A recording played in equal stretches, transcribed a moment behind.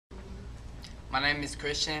My name is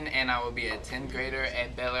Christian, and I will be a 10th grader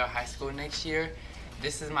at Bel Air High School next year.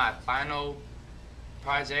 This is my final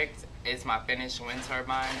project. It's my finished wind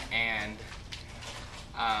turbine, and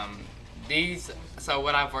so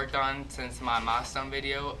what I've worked on since my milestone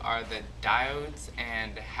video are the diodes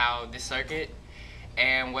and how this circuit.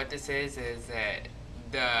 And what this is that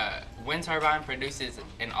the wind turbine produces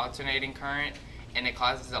an alternating current, and it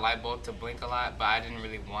causes the light bulb to blink a lot, but I didn't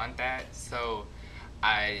really want that, so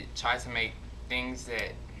I tried to make things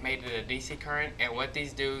that made it a DC current. And what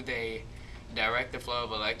these do, they direct the flow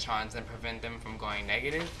of electrons and prevent them from going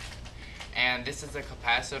negative. And this is a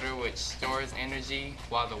capacitor which stores energy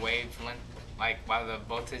while the while the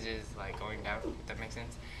voltage is going down, if that makes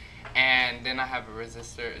sense. And then I have a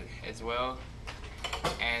resistor as well.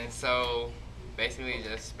 And so basically it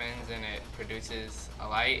just spins and it produces a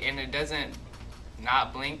light, and it doesn't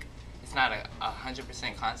not blink. It's not a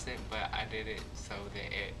 100% constant, but I did it so that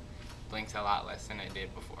it blinks a lot less than it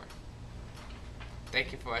did before.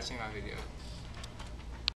 Thank you for watching my video.